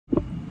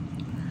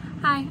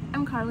Hi,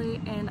 I'm Carly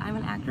and I'm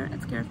an actor at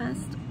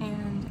Scarefest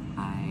and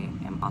I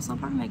am also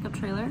part of Makeup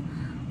Trailer.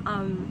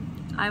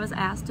 I was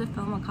asked to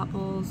film a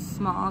couple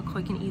small,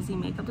 quick and easy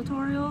makeup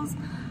tutorials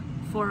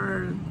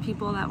for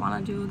people that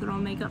want to do their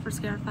own makeup for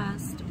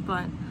Scarefest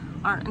but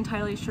aren't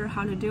entirely sure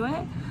how to do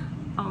it.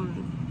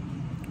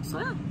 So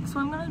yeah, that's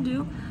what I'm gonna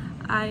do.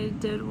 I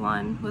did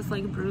one with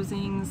like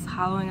bruisings,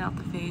 hollowing out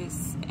the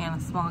face,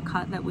 and a small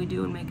cut that we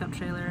do in Makeup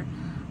Trailer.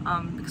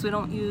 Because we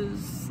don't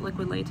use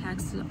liquid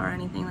latex or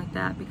anything like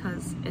that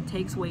because it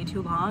takes way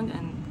too long,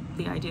 and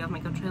the idea of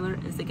Makeup Trailer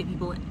is to get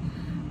people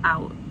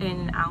out in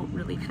and out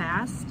really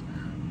fast.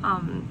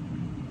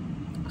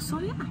 So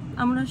yeah,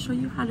 I'm going to show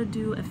you how to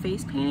do a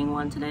face painting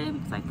one today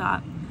because I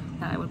thought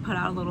that I would put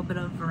out a little bit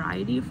of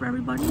variety for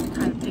everybody to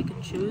kind of pick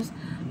and choose.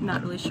 I'm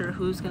not really sure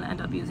who's going to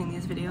end up using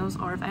these videos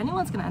or if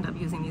anyone's going to end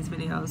up using these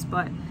videos,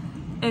 but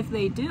if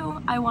they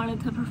do, I wanted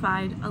to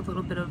provide a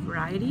little bit of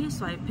variety,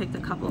 so I picked a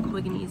couple of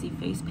quick and easy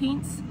face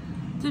paints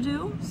to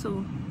do.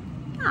 So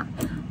yeah,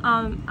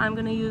 I'm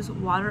gonna use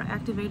water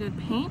activated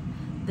paint.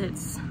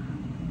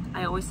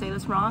 I always say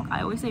this wrong,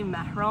 I always say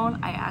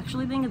Mehron. I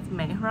actually think it's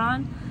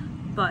Mehron,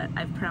 but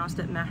I've pronounced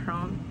it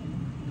Mehron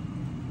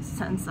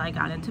since I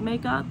got into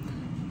makeup,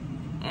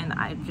 and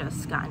I've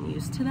just gotten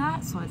used to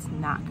that, so it's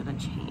not gonna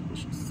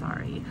change,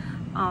 sorry.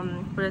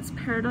 But it's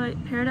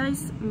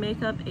Paradise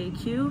Makeup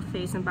AQ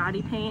Face and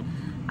Body Paint.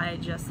 I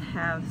just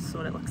have, this is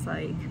what it looks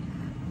like,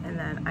 and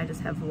then I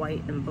just have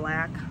white and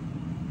black.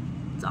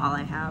 That's all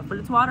I have, but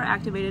it's water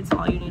activated, so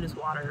all you need is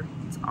water.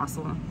 It's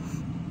awesome.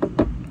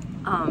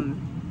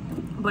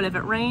 But if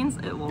it rains,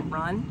 it will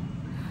run.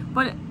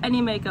 But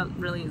any makeup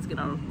really is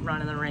gonna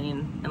run in the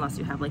rain unless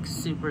you have like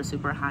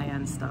super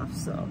high-end stuff,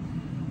 so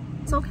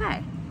it's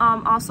okay.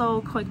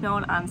 Also, quick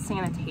note on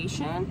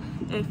sanitation.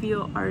 If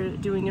you are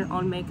doing your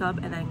own makeup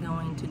and then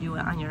going to do it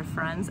on your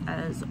friends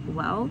as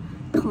well,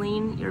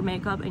 clean your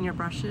makeup and your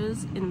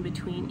brushes in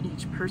between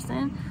each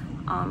person.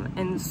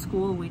 In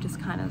school, we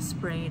just kind of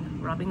sprayed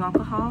rubbing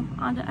alcohol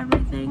onto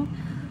everything,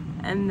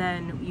 and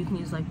then you can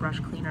use like brush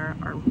cleaner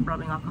or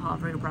rubbing alcohol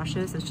for your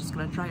brushes. It's just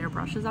gonna dry your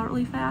brushes out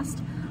really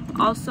fast.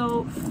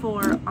 Also,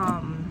 for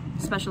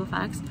special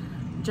effects,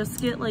 just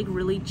get like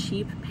really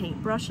cheap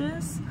paint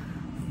brushes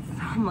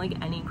from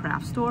like any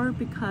craft store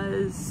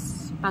because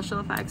special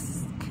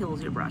effects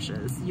kills your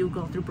brushes. You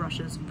go through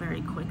brushes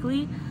very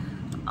quickly.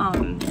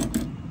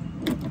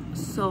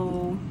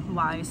 So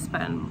why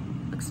spend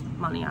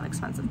money on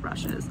expensive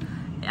brushes?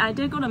 I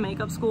did go to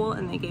makeup school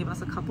and they gave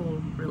us a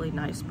couple really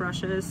nice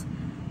brushes.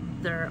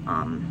 They're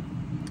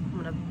I'm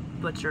gonna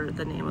butcher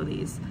the name of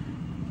these,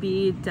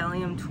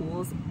 Bdellium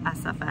Tools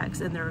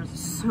SFX, and they're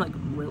like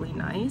really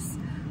nice,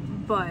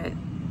 but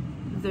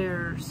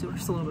there's a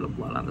little bit of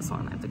blood on this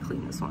one. I have to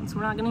clean this one, so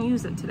we're not going to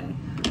use it today.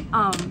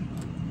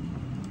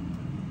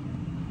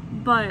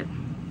 But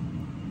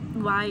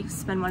why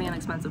spend money on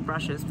expensive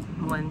brushes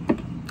when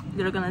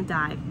they're going to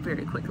die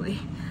very quickly?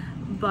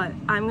 But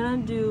I'm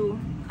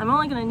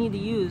only going to need to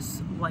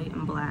use white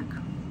and black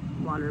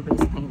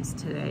water-based paints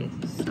today,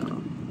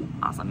 so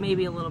awesome.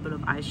 Maybe a little bit of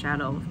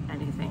eyeshadow, if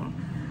anything.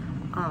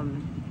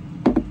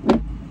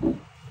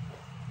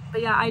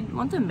 But yeah, I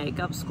went to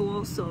makeup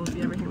school, so if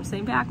you ever hear me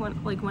saying back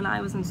when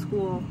I was in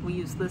school, we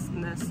used this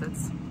and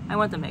this, I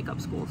went to makeup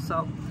school.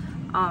 So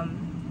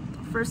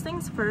first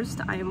things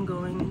first, I am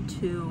going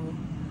to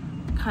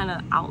kind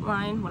of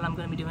outline what I'm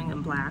going to be doing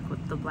in black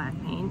with the black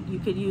paint. You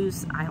could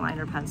use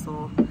eyeliner,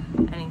 pencil,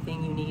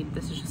 anything you need.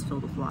 This is just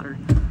filled with water.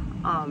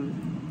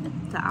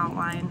 To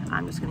outline,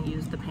 I'm just going to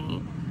use the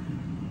paint.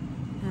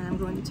 And I'm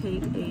going to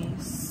take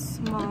a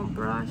small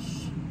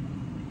brush.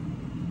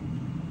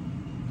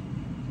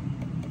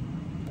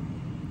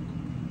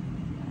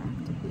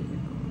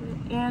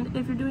 And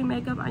if you're doing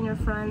makeup on your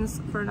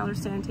friends for another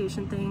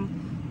sanitation thing,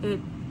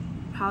 it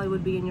probably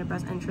would be in your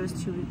best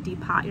interest to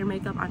depot your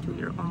makeup onto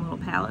your own little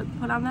palette to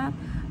put on that.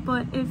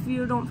 But if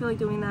you don't feel like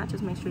doing that,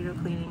 just make sure you're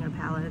cleaning your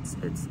palettes.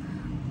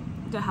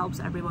 It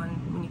helps everyone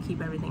when you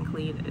keep everything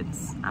clean.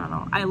 I don't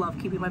know, I love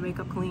keeping my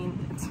makeup clean.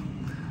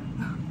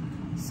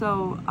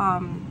 So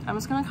I'm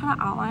just gonna kind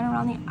of outline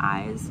around the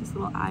eyes, these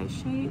little eye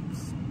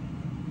shapes.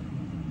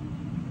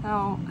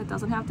 Now, it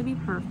doesn't have to be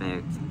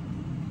perfect,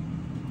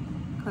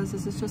 because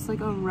this is just like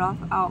a rough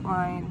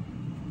outline.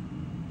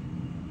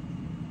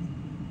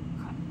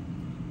 Okay.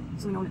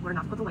 So we know where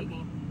not to put the light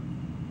paint.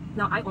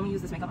 Now, I only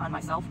use this makeup on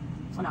myself,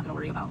 so I'm not gonna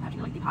worry about having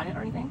to like depot it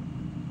or anything.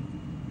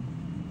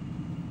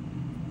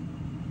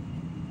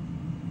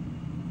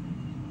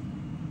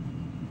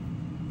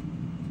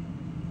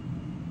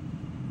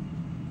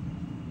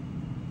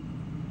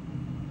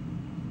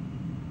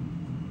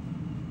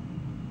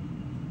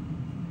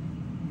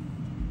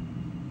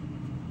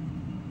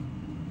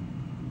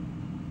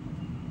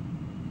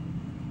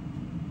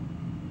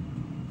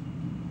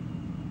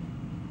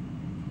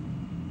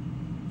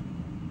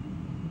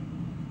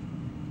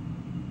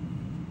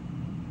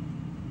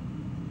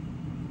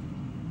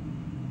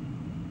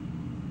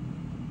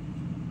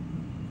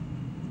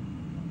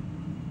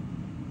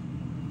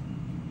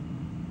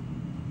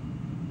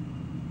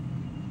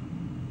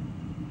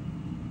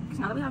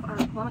 that we have our, well,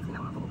 I'm gonna clean that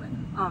one up a little bit.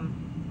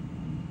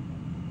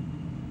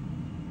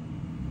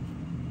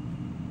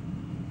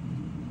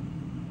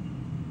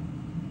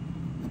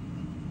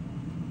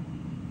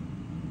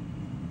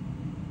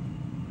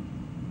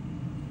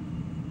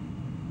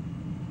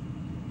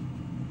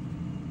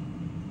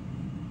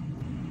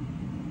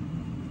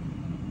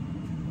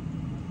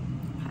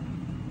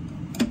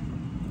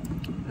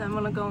 Then I'm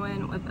gonna go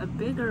in with a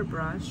bigger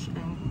brush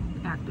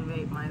and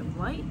activate my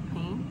white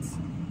paint.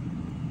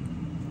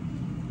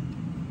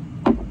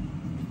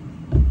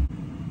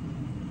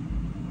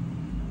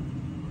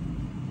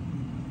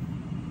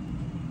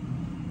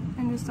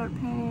 And just start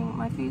painting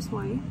my face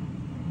white.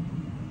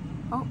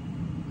 Oh,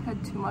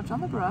 had too much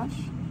on the brush.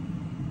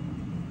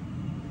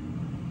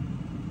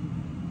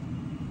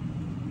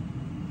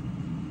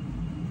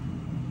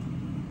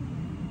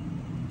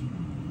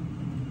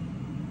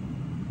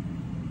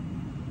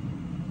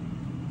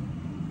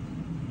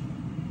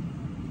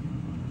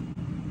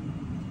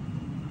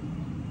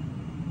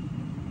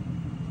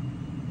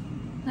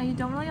 Now you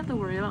don't really have to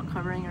worry about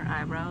covering your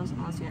eyebrows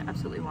unless you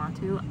absolutely want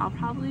to. I'll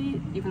probably,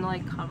 even though I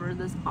covered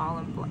this all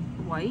in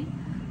white,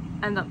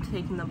 end up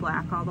taking the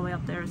black all the way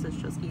up there, so it's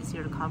just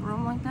easier to cover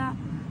them like that.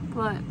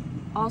 But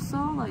also,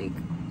 like,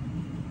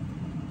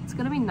 it's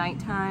gonna be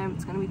nighttime,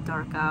 it's gonna be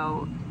dark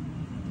out,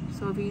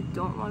 so if you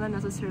don't want to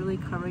necessarily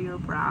cover your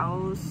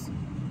brows,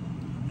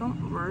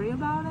 don't worry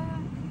about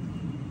it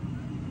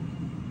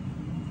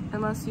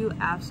unless you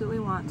absolutely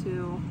want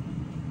to.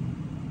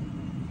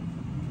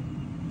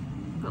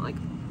 But like,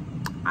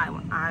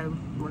 I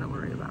wouldn't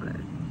worry about it.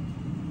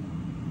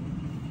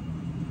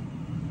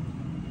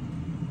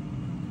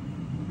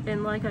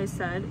 And like I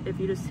said, if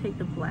you just take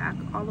the black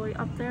all the way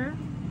up there,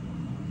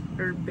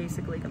 you're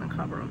basically gonna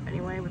cover them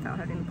anyway without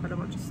having to put a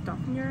bunch of stuff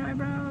in your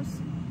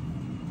eyebrows.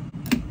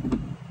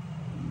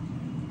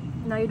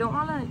 Now you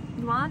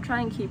wanna try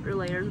and keep your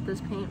layers of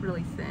this paint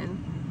really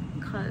thin,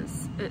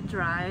 because it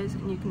dries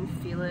and you can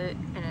feel it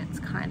and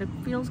it kind of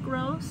feels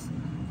gross.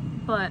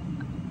 But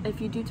if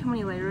you do too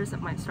many layers,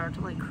 it might start to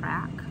like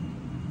crack.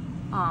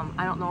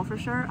 I don't know for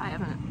sure. I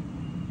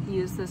haven't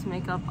used this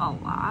makeup a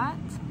lot,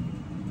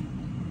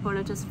 but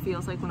it just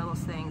feels like one of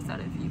those things that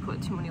if you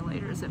put too many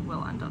layers, it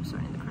will end up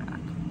starting to crack.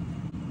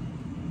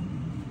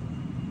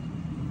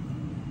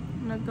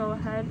 I'm gonna go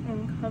ahead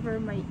and cover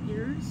my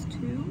ears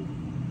too.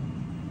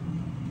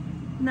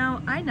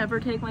 Now, I never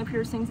take my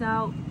piercings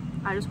out.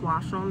 I just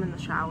wash them in the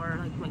shower,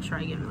 like make sure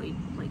I get really,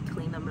 like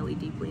clean them really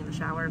deeply in the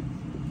shower.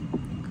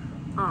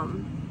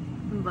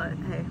 But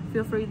hey,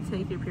 feel free to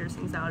take your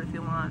piercings out if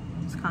you want.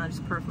 It's kind of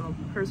just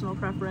personal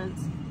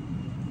preference.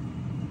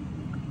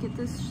 Get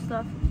this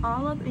stuff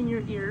all up in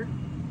your ear.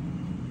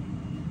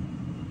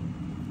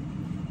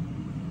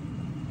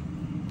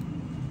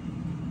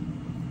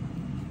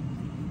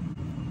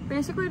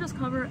 Basically just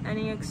cover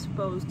any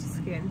exposed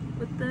skin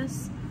with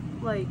this.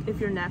 Like if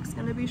your neck's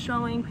gonna be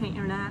showing, paint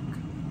your neck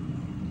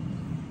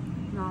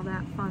and all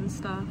that fun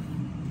stuff.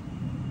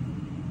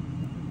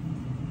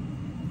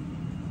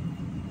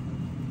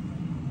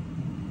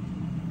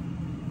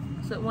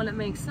 So when it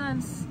makes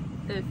sense,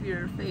 if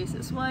your face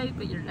is white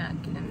but your neck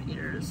and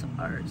ears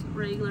are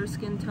regular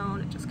skin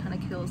tone, it just kind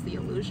of kills the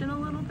illusion a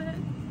little bit.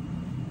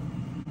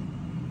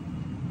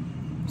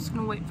 I'm just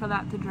gonna wait for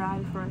that to dry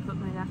before I put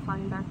my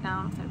neckline back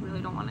down, because I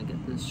really don't want to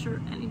get this shirt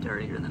any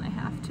dirtier than I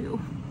have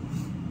to.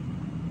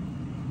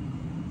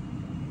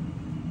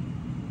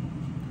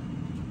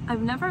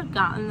 I've never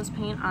gotten this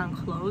paint on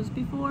clothes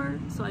before,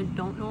 so I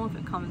don't know if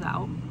it comes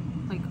out.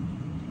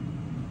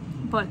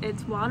 But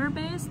it's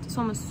water-based,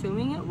 so I'm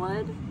assuming it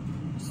would.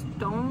 Just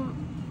don't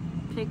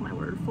take my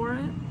word for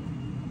it.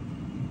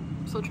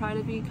 So try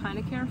to be kind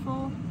of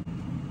careful.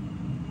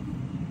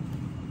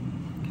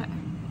 Okay.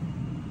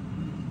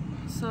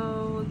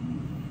 So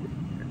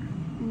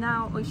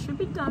now we should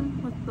be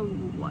done with the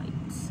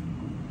whites.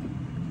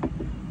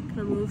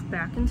 Gonna move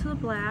back into the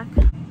black.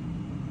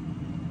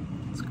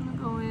 Just gonna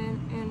go in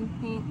and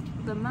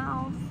paint the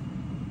mouth.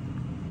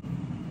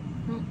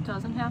 It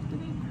doesn't have to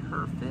be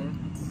perfect.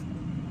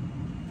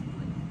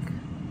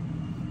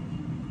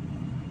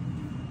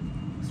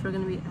 We're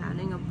going to be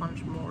adding a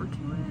bunch more to it.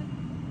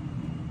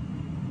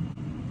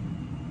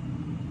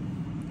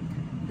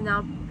 And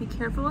now be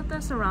careful with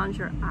this around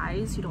your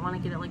eyes. You don't want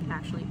to get it like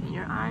actually in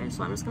your eyes.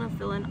 So I'm just going to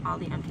fill in all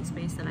the empty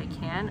space that I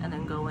can and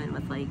then go in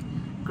with like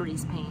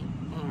grease paint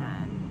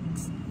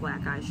and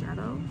black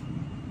eyeshadow.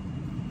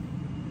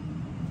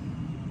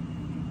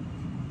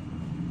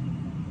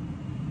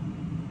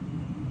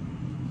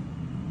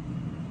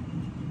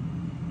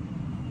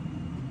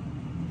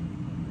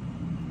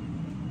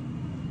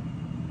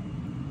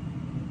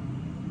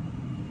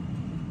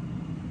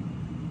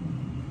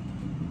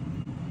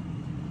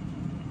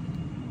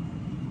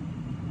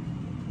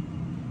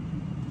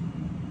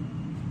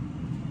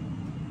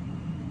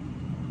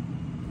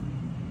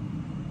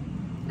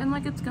 And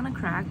like it's gonna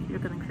crack, you're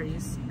gonna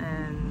crease,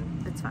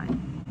 and it's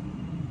fine.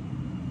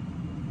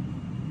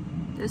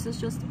 This is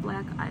just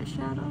black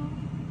eyeshadow.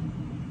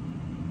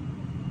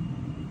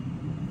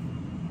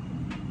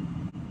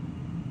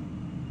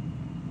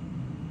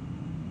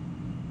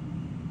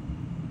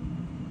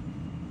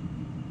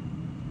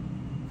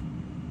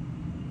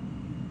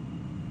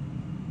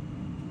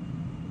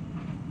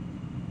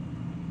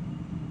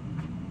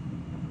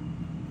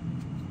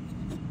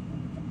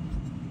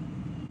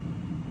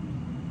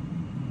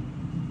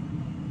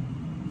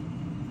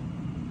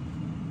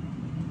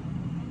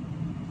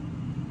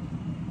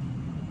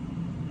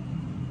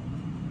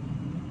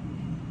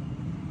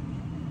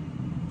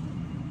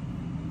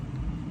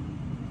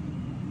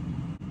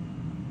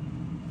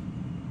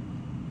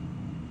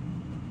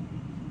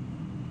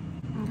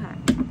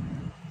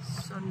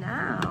 So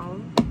now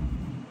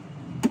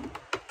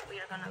we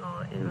are gonna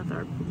go in with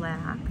our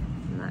black,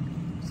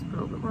 and just put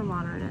a little bit more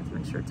water in it to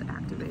make sure it's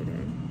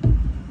activated.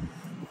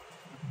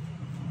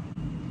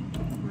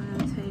 We're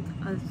gonna take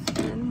a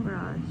thin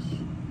brush.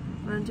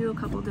 I'm gonna do a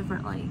couple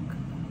different like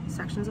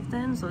sections of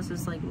thin, so this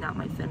is like not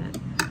my thin.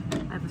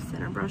 I have a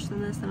thinner brush than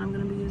this that I'm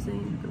gonna be using.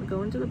 I'm gonna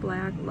go into the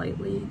black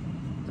lightly.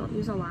 Don't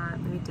use a lot.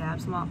 Maybe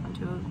dab some off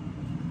onto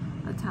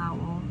a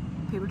towel,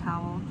 paper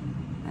towel,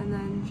 and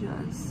then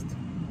just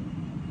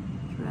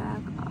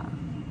drag up.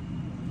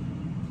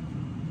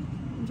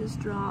 And just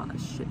draw a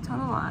shit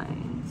ton of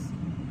lines.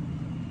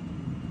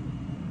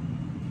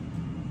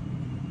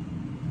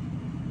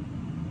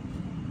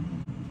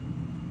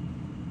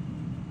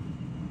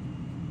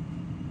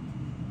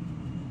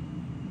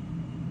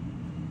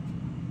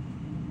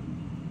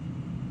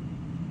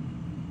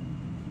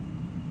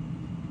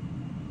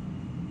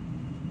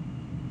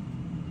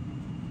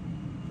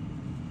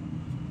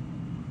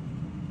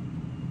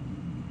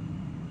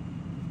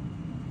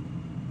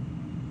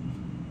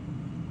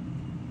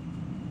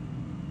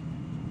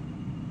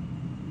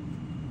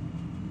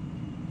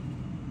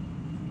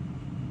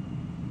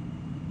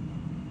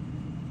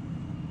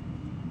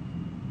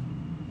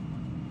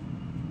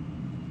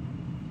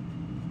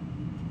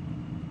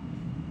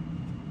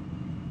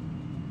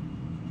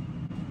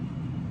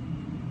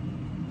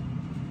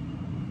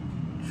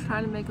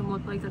 Try to make them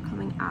look like they're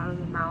coming out of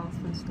the mouth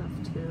and stuff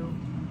too.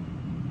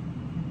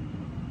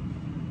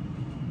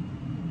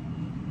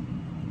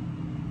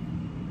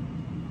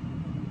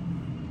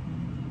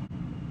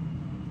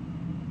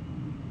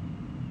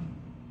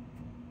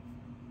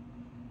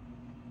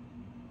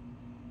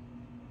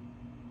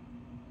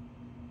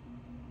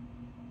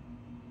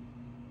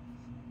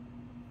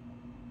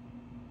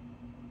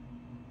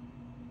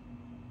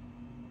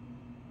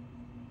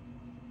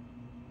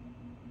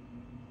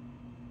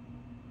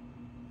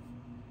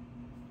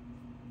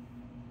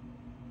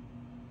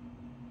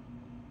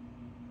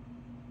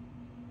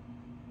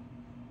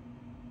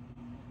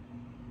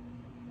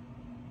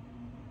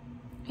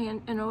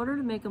 And in order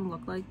to make them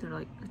look like they're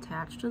like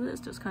attached to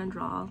this, just kind of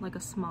draw like a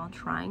small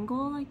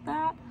triangle like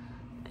that,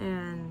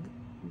 and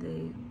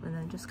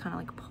then just kind of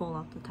like pull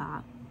up the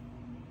top.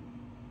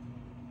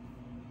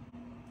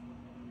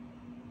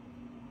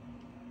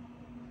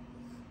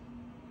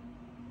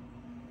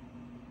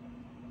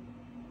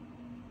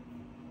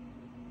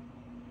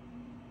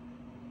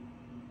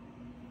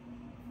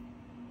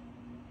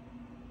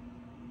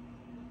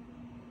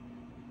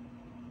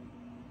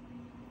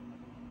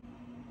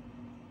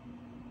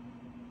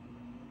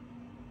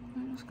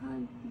 Just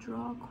kind of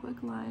draw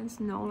quick lines,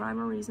 no rhyme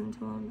or reason to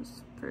them,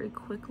 just very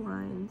quick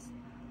lines.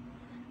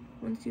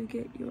 Once you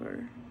get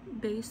your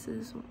based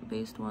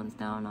ones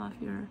down off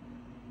your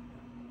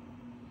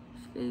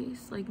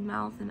face, like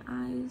mouth and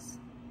eyes,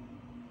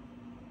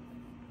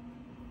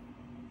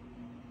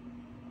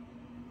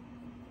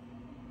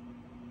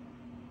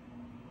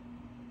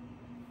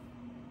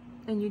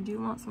 and you do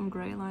want some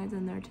gray lines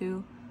in there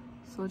too,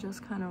 so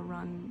just kind of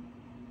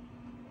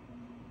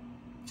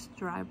just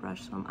dry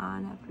brush some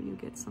on after you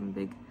get some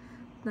big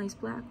nice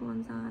black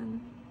ones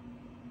on.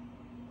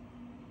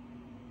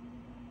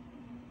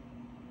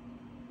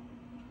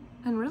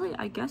 And really,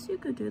 I guess you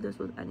could do this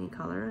with any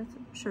color.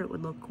 I'm sure it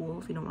would look cool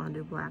if you don't want to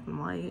do black and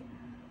white.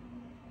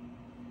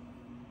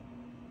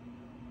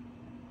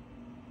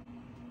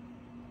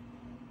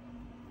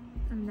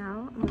 And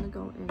now I'm going to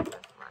go in with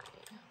my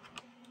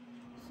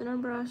thinner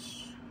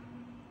brush.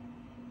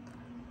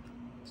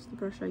 It's the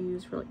brush I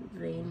use for like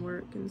vein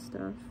work and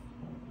stuff.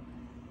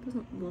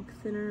 Doesn't look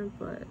thinner,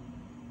 but it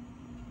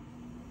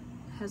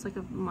has like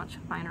a much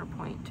finer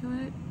point to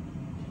it.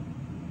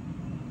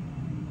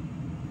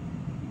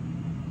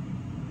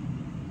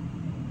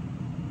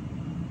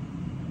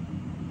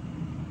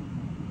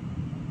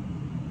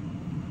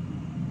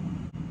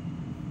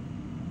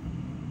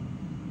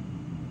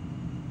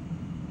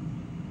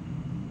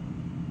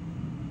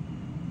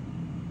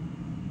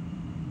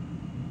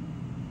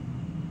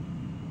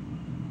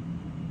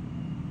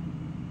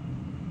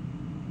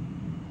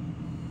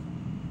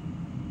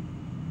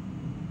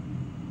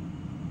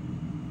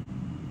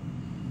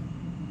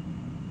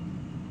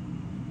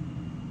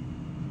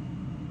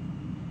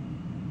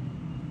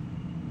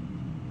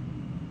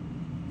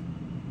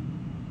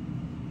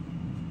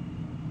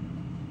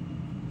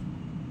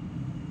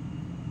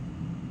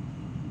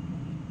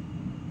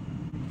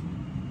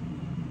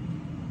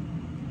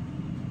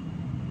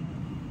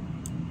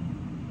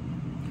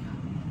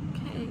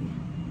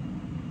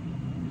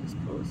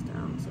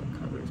 Down so it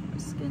covers my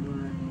skin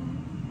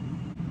line.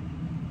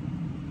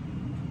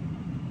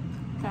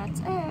 That's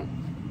it.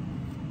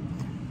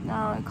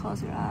 Now I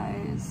close your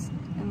eyes.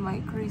 It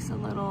might crease a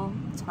little.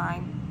 It's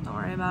fine. Don't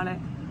worry about it.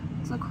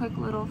 It's a quick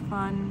little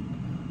fun,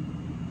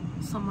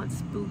 somewhat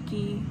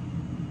spooky.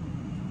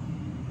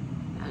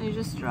 And you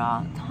just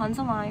draw tons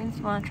of lines.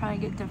 You want to try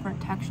and get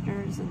different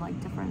textures and like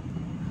different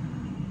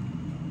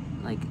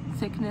like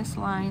thickness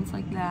lines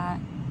like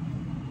that.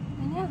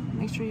 And yeah,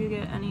 make sure you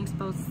get any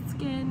exposed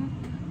skin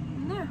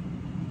in there.